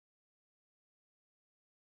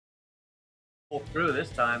pull through this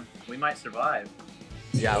time. We might survive.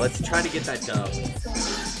 Yeah, let's try to get that dub.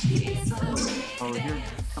 Oh, here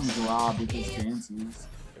comes Rob with his dances.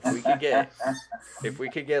 If we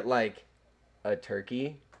could get like a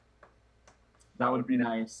turkey, that would be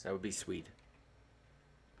nice. That would be sweet.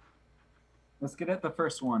 Let's get at the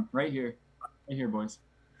first one right here. Right here, boys.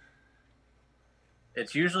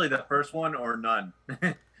 It's usually the first one or none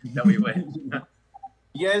that we win.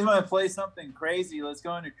 You guys want to play something crazy? Let's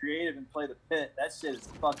go into creative and play the pit. That shit is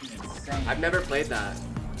fucking insane. I've never played that.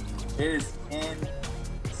 It is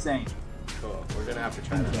insane. Cool. We're gonna have to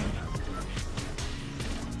try that.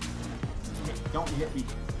 Don't hit me.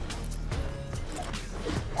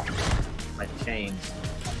 My chains.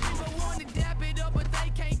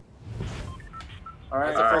 All right.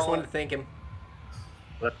 That's the first one to thank him.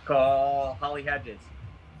 Let's call Holly Hedges.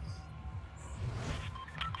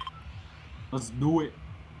 Let's do it.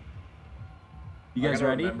 You guys I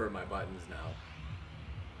ready? Remember my buttons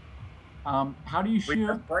now. How do you We shoot?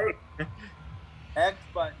 just played. X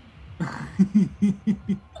button.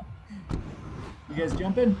 You guys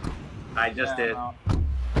jumping? I just did. No.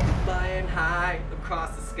 Flying high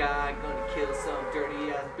across the sky, gonna kill some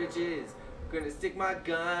dirty ass bitches. Gonna stick my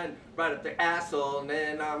gun right up their asshole, and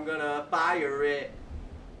then I'm gonna fire it.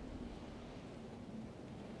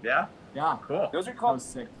 Yeah? Yeah. Cool. Those are That called was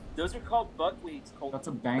sick. buckwheats. Colton. That's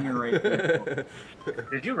a banger right there.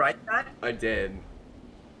 Did you write that? I did.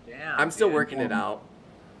 Damn. I'm still dude. working it out,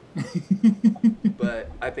 but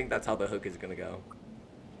I think that's how the hook is gonna go.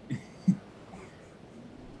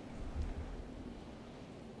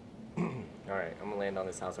 All right, I'm gonna land on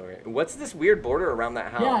this house over here. What's this weird border around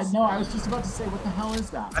that house? Yeah, no, I was just about to say, what the hell is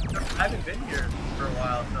that? I haven't been here for a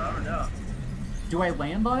while, so I don't know. Do I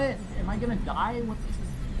land on it? Am I gonna die? What?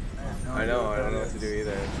 I know, I don't know what to do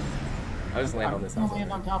either. I'll just land on this I'm house. gonna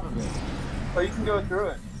land on top of it. Oh, you can go through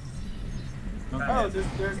it. Okay. Oh,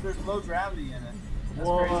 there's low gravity in it. That's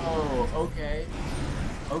Whoa, crazy. okay.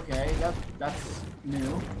 Okay, that's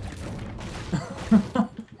new.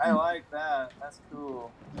 I like that. That's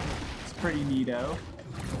cool. It's pretty neato.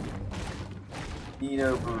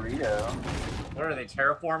 Neato burrito. What are they,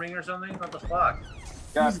 terraforming or something? What the fuck?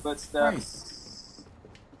 Got Jesus footsteps. Christ.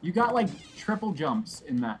 You got like triple jumps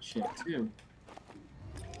in that shit too.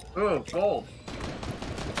 Ooh, gold.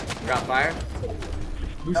 You got fire?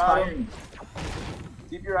 Who's firing?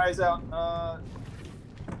 Keep your eyes out. I'm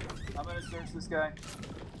gonna search this guy.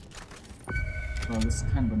 Oh, this is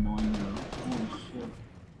kind of annoying though. Holy shit.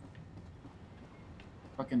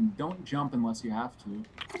 Fucking don't jump unless you have to.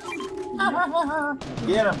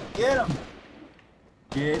 Get him! Get him!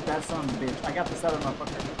 Get that son of a bitch. I got this other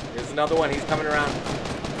motherfucker. There's another one. He's coming around.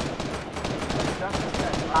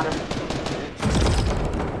 Got him.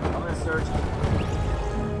 I'm gonna search him.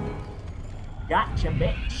 Gotcha,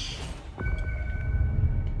 bitch.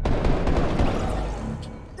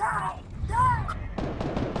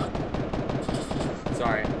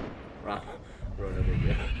 Sorry. Wrong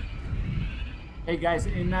video. Hey guys,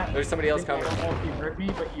 in that. There's somebody else thing, I coming. don't know if you heard me,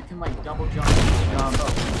 but you can like double jump.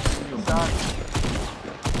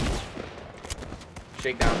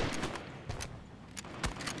 Shake down.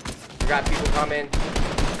 We got people coming.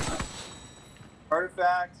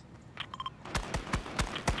 Artifact.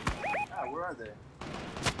 Ah, where are they?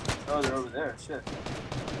 Oh, they're over there. Shit.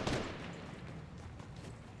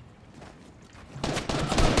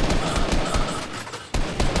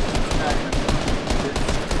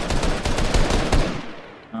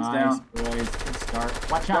 Nice, down. boys. Good start.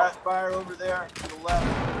 Watch Got out. fire over there to the left.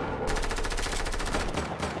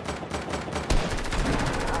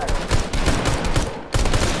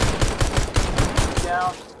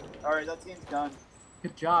 Down. All right, that team's done.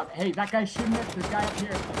 Good job. Hey, that guy's shooting at this guy up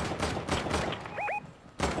here.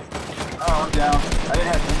 Oh, I'm down. I didn't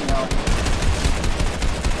have any help.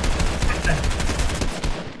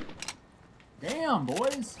 Damn,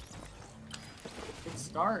 boys. Good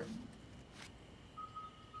start.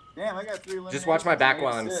 Damn, I got 3 eliminations. Just watch my back and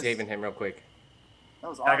while 8 I'm assists. saving him real quick. That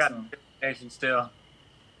was I got awesome. stations too.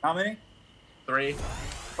 How many? 3.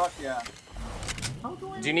 Fuck yeah. How do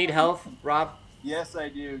I Do you need health, Rob? Yes, I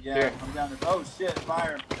do. Yeah, Here. I'm down to. Oh shit!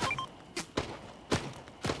 Fire.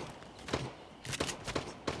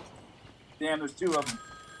 Damn, there's 2 of them.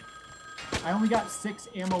 I only got 6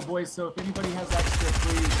 ammo, boys, so if anybody has extra,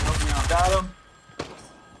 please help me out. Got him.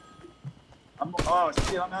 Oh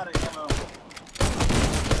shit! I'm out of ammo.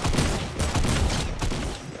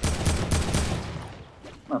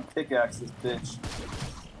 I'm gonna pickaxe this bitch.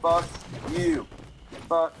 Fuck you.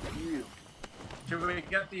 Fuck you. Should we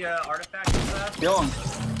get the artifact fast? Kill him.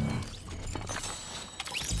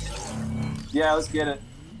 Yeah, let's get it.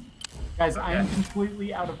 Guys, I am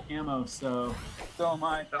completely out of ammo, so. So am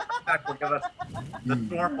I. That will give us the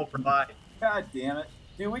storm will provide. God damn it.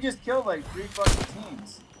 Dude, we just killed like 3 fucking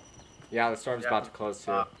teams. Yeah, the storm's about to close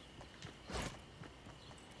too. Oh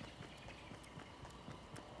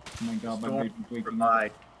my god, my baby's waking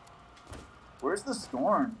up. Where's the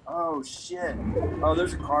storm? Oh shit. Oh,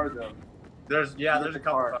 there's a car though. There's a couple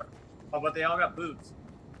cars. Oh, but they all got boots.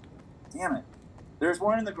 Damn it. There's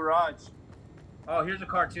one in the garage. Oh, here's a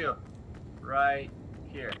car too. Right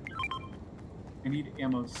here. I need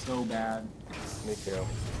ammo so bad. Me too.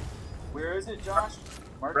 Where is it, Josh?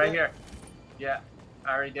 Mark Right it? here. Yeah,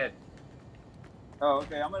 I already did. Oh,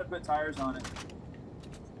 okay. I'm gonna put tires on it.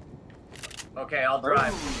 Okay, I'll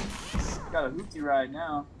drive. Ooh. Got a hoopty ride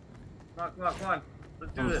now. Come on.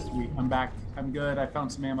 Let's do Oh, this. sweet. I'm back. I'm good. I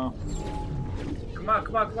found some ammo. Come on.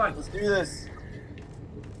 Let's do this.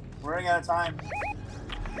 We're running out of time.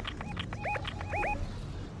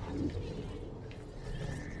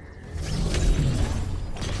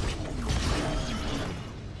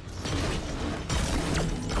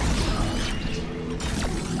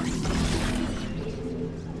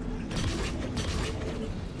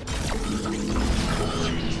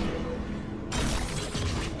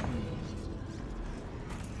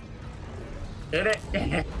 Hit it.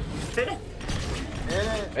 Hit it. Hit it.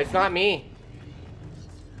 It's not me.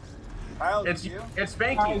 Kyle, It's you? it's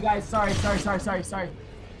Sorry, Spanky. guys. Sorry.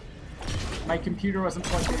 My computer wasn't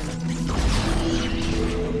plugged in.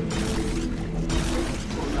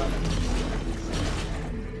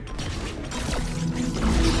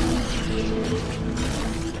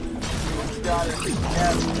 Got it.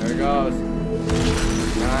 Yes. There it goes.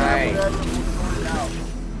 Nice. Whatever, we'll sort it out.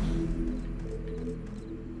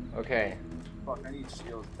 Okay. Fuck, I need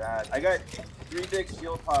shields bad. I got 3 big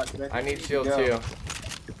shield pods. But I need to shield go. too.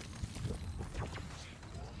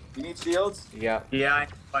 You need shields? Yeah. Yeah, I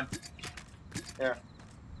need one. There.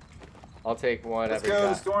 I'll take one Let's every go.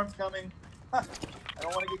 The shot. storm's coming. I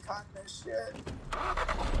don't want to get caught in this shit.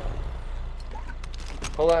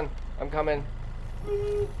 Hold on. I'm coming.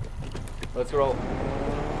 Let's roll.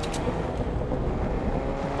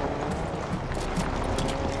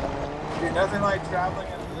 Dude, nothing like traveling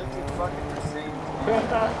in a lifted fucking Mercedes.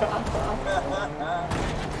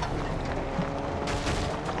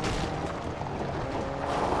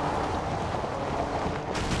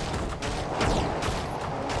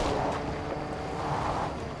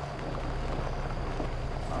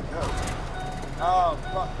 Oh,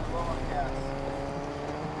 fuck. I'm low on gas.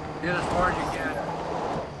 Get as far as you can.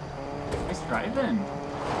 Nice driving.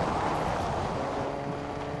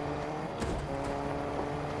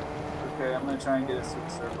 Okay, I'm gonna try and get us to the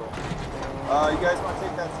circle. You guys want to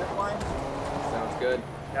take that zip line? Sounds good.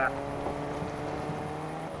 Yeah.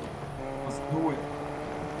 Let's do it.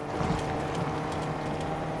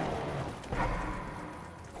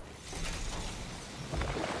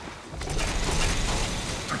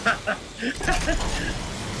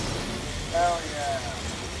 Hell yeah.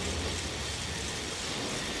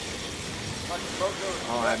 Fucking Foco.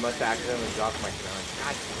 Oh, I must accidentally drop my gun.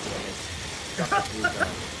 God damn it. Drop the blue gun.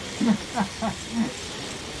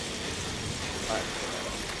 Alright.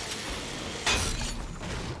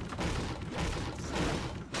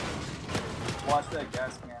 Watch that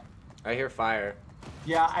gas can. I hear fire.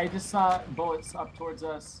 Yeah, I just saw bullets up towards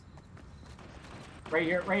us. Right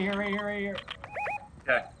here.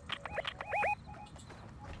 Okay.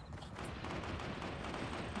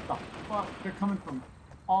 What the fuck? They're coming from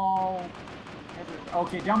all...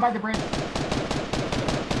 Okay, down by the bridge.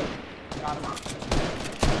 Got him.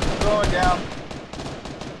 Going down.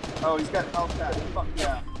 Oh, he's got health pack. Fuck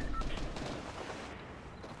yeah.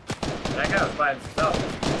 That guy was by himself.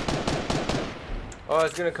 Oh,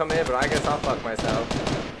 it's gonna come in, but I guess I'll fuck myself.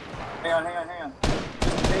 Hang on.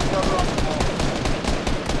 Just take cover on the wall.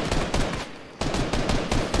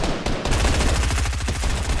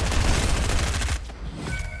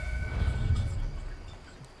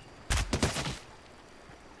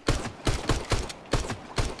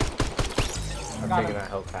 I'm Got taking him. that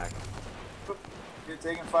health pack. You're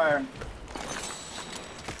taking fire.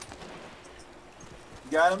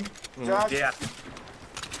 You got him, Josh? Yeah.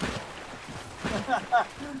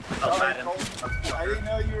 Sorry, Colton. I didn't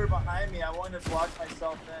know you were behind me. I wanted to block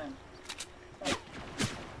myself in.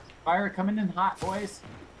 Fire coming in hot, boys.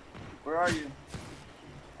 Where are you?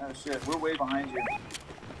 Oh shit, we're way behind you.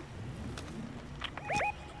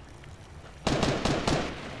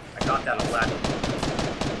 I got that 11.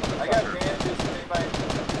 I got bandages. Anybody?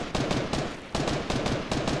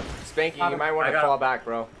 Spanky, you might want I to got fall it. back,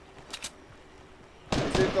 bro.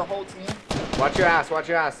 Is it the whole team? Watch your ass.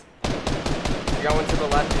 You got one to the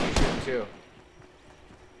left that you shoot too.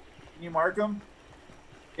 Can you mark them?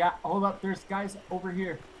 Yeah, hold up. There's guys over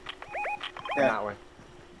here. Yeah. That way.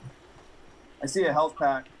 I see a health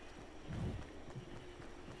pack.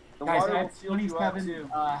 The Guys, water I will have shield you up 27 too.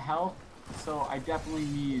 health, so I definitely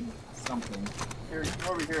need something. Here,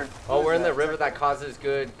 come over here. Oh, we're in the Who's river that causes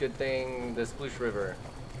good thing. The Sploosh River.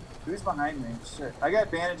 Who's behind me? Shit. I got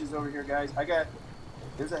bandages over here, guys.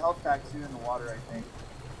 There's a health pack too in the water, I think.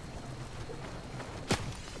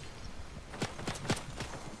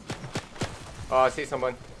 Oh, I see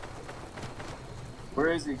someone. Where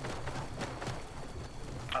is he?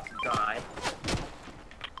 About to die.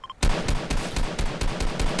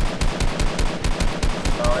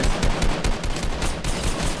 Oh, I see.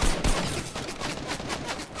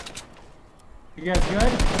 You guys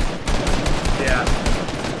good? Yeah.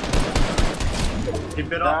 He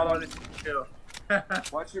bit off Got more him. than you.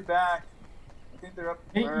 Watch your back. I think they're up.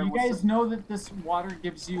 Hey, where- you what's guys the- know that this water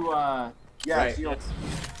gives you Yeah, Right. shields.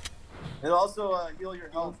 It'll also heal your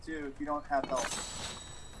health too if you don't have health.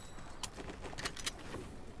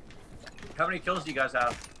 How many kills do you guys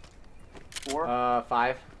have? 4.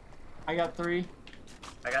 5. I got 3.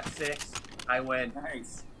 I got 6. I win.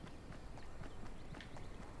 Nice.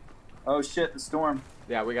 Oh shit, the storm.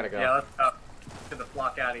 Yeah, we gotta go. Yeah, let's go. Let's get the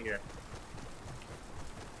flock out of here.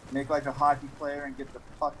 Make like a hockey player and get the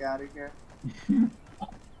fuck out of here.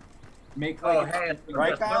 Make Oh, like hey.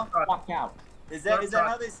 Right, Kyle? fuck out. Is that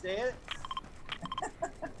how they say it?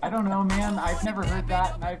 I don't know, man. I've never heard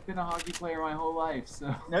that, and I've been a hockey player my whole life,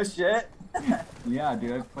 so. No shit. Yeah,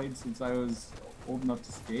 dude, I've played since I was old enough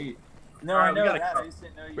to skate. No, Alright, I we know gotta that. go. I just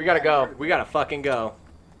didn't know you We gotta had go. heard of We it. gotta fucking go.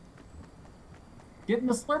 Get in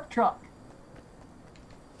the slurp truck.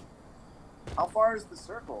 How far is the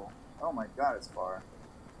circle? Oh my god, it's far.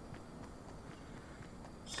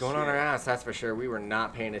 It's going on our ass, that's for sure. We were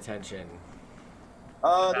not paying attention.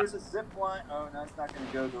 There's a zip line. Oh no, it's not gonna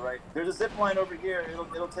go the right. There's a zip line over here.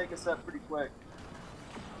 It'll take us up pretty quick.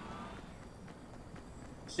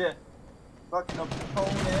 Shit. Fucking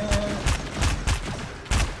opponent.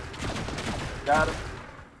 Got him.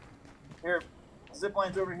 Here. Zip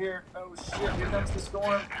line's over here. Oh shit, here comes the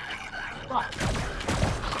storm. Fuck.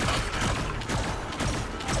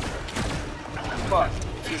 Fuck.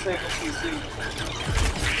 Just save the PC.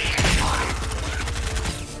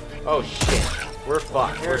 Oh shit. We're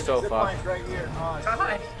fucked. Here, We're so zip fucked. line's right here. Oh, shit.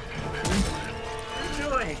 Hi. What are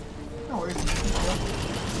you doing? No worries.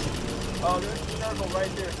 Oh, there's the circle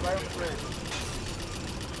right there. It's right on the bridge.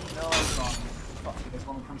 No, it's wrong. Fuck, you guys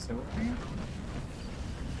want to come sit with me?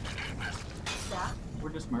 Yeah. We're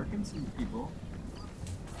just murking some people.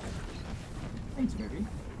 Thanks, baby.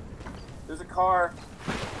 There's a car.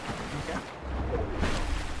 Okay.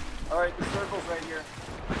 Alright, the circle's right here.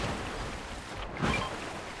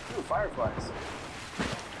 Ooh, fireflies.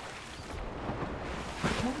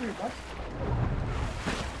 Come over here, bud.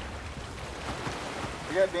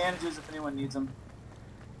 I got bandages if anyone needs them.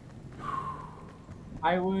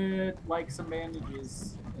 I would like some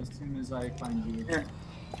bandages as soon as I find you. Here,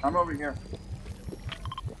 I'm over here.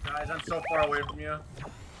 Guys, I'm so far away from you.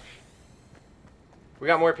 We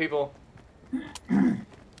got more people. Here,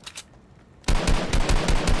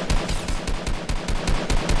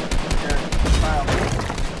 Kyle.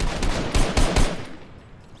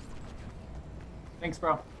 Thanks,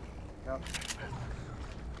 bro. Yep.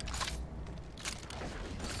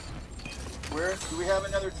 Where do we have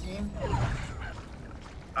another team?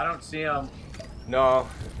 I don't see him. No,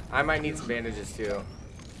 I might need some bandages too.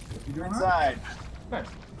 You doing Inside. Good.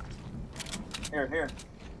 Here, here.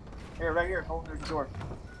 Here, right here. Hold, there's the door.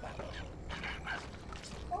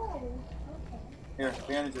 Oh, okay. Here,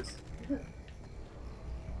 bandages.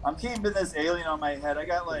 I'm keeping this alien on my head. I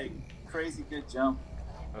got like crazy good jump.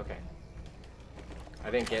 Okay. I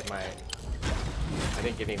didn't get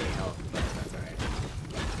any help, but that's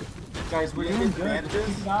alright. Guys, we're You doing get good. bandages?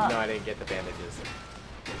 Keep it up. No, I didn't get the bandages.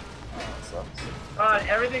 Oh, that sucks. God,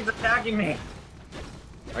 everything's attacking me.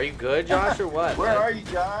 Are you good, Josh, or what? Where are you,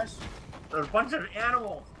 Josh? There's a bunch of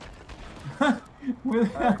animals. Where the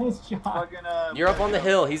hell is Josh? Fucking, You're up on the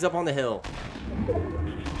hill. He's up on the hill.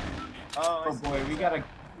 Oh, I Oh see. boy, we gotta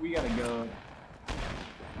go.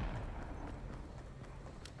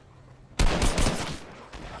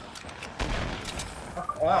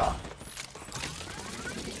 Wow.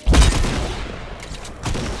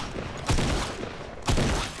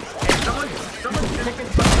 Hey, someone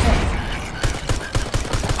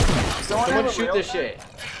Someone Someone have a shoot rail this gun? shit.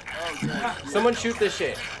 Oh, good. Someone shoot this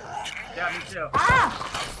shit. Yeah, me too.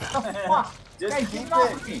 Fuck! Just Guys, keep get it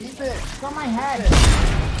off it. me. Keep it. It's on my head.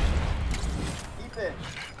 Keep it.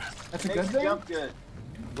 That's a Makes good you thing? jump good.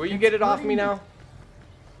 Will you get it off me now?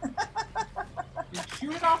 You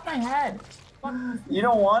shoot it off my head. Fuck. You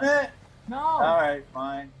don't want it? No. All right,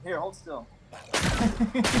 fine. Here, hold still.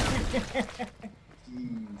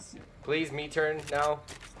 Jeez. Please, me turn now.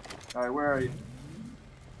 All right, where are you?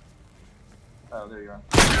 Oh, there you are.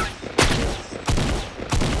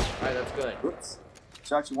 Alright, that's good. Whoops.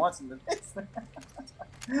 Shot you once in the face.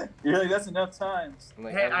 You're like, that's enough times. I'm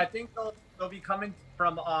like, Hey, I think they'll be coming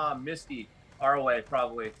from Misty, our way,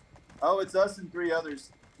 probably. Oh, it's us and 3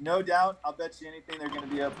 others. No doubt. I'll bet you anything they're going to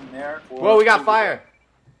be up from there. Or whoa, we got fire.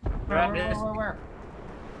 They're at Misty. Where?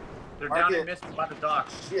 They're Mark down it. in Misty by the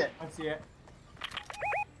docks. Shit. I see it.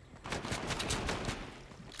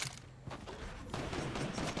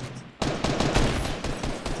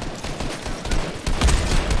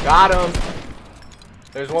 Got him.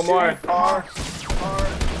 There's one more. Car.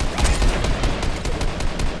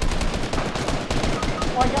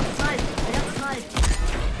 Oh, I got sniped.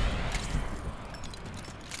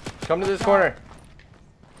 Come to this corner.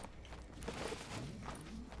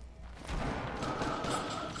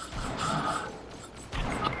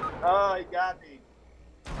 Oh, he got me.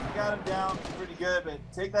 I got him down pretty good, but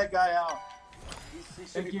take that guy out. He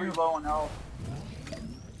should be pretty low on health.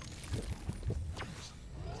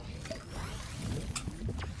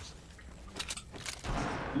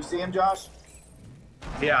 You see him, Josh?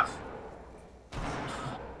 Yeah.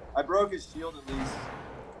 I broke his shield at least.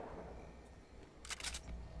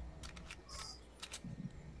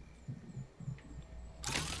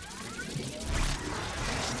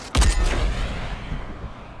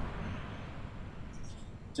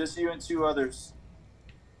 Just you and 2 others.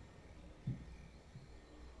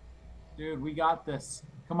 Dude, we got this.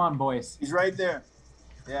 Come on, boys. He's right there.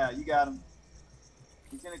 Yeah, you got him.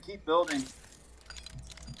 He's gonna keep building.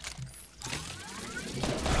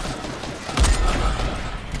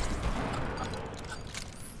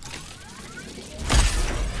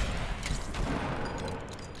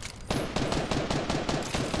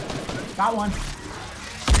 Got one.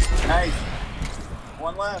 Nice.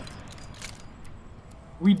 1 left.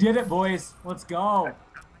 We did it, boys. Let's go.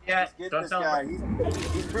 Yeah, Let's get don't this tell guy. him.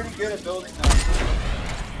 He's pretty good at building now.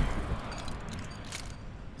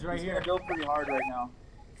 He's right He's here. gonna build pretty hard right now.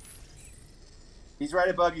 He's right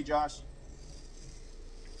above you, Josh.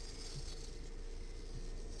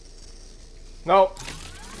 Nope.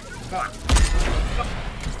 Fuck.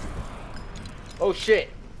 Oh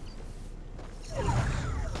shit.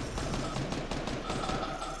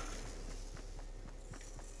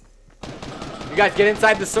 You guys get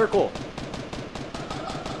inside the circle.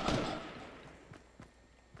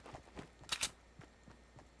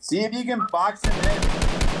 See if you can box him in.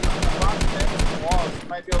 Box him in with the walls. You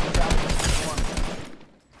might be able to trap him.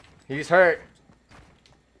 He's hurt.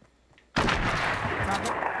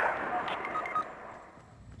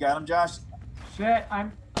 Got him, Josh? Shit,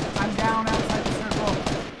 I'm down outside the circle.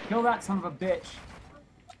 Kill that son of a bitch.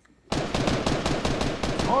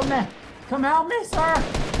 Hold me. Come help me, sir.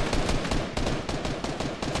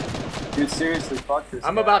 Dude, seriously, fuck this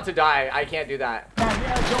I'm guy. about to die. I can't do that.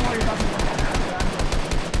 Yeah, don't worry about me.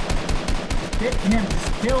 Hit him.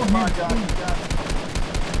 Just kill him. Come on, Josh.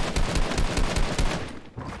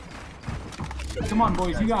 please. Come on,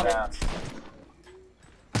 boys. You got it. Nice.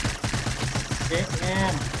 Hit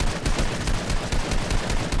him.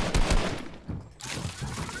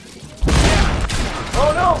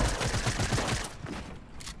 Oh no!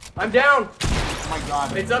 I'm down. Oh my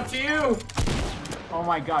god. It's up to you. Oh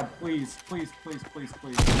my god. Please. Please, please, please,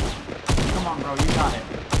 please. Come on, bro. You got it.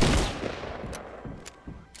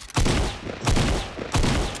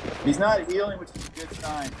 He's not healing, which is a good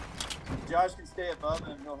sign. If Josh can stay above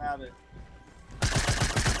him, he'll have it.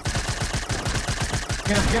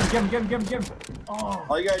 Get him. Oh.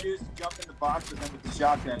 All you gotta do is jump in the box with him with the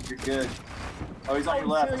shotgun. You're good. Oh, he's on your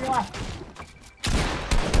left.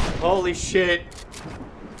 Holy shit.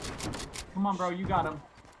 Come on, bro. You got him.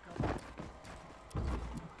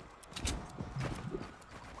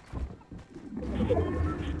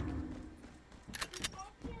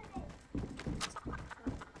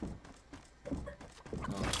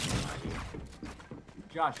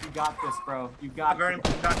 Josh, you got this, bro. You got Very this.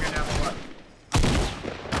 much shotgun now. What?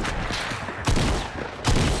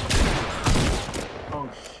 Oh,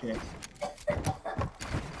 shit.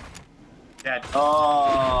 Dead.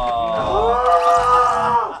 Oh.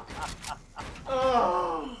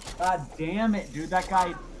 God damn it, dude. That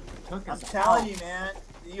guy took I'm us telling out. you, man.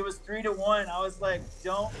 He was 3-1. I was like,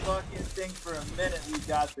 don't fucking think for a minute we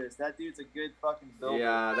got this. That dude's a good fucking builder.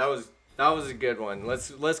 Yeah, that was a good one.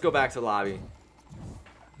 Let's go back to lobby.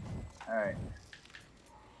 All right.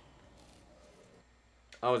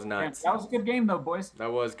 That was Damn, nuts. that was a good game, though, boys.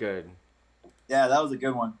 That was good. Yeah, that was a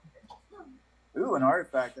good one. Ooh, an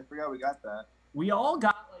artifact. I forgot we got that. We all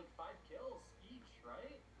got like 5 kills each,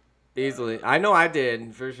 right? Easily. I know I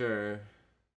did, for sure.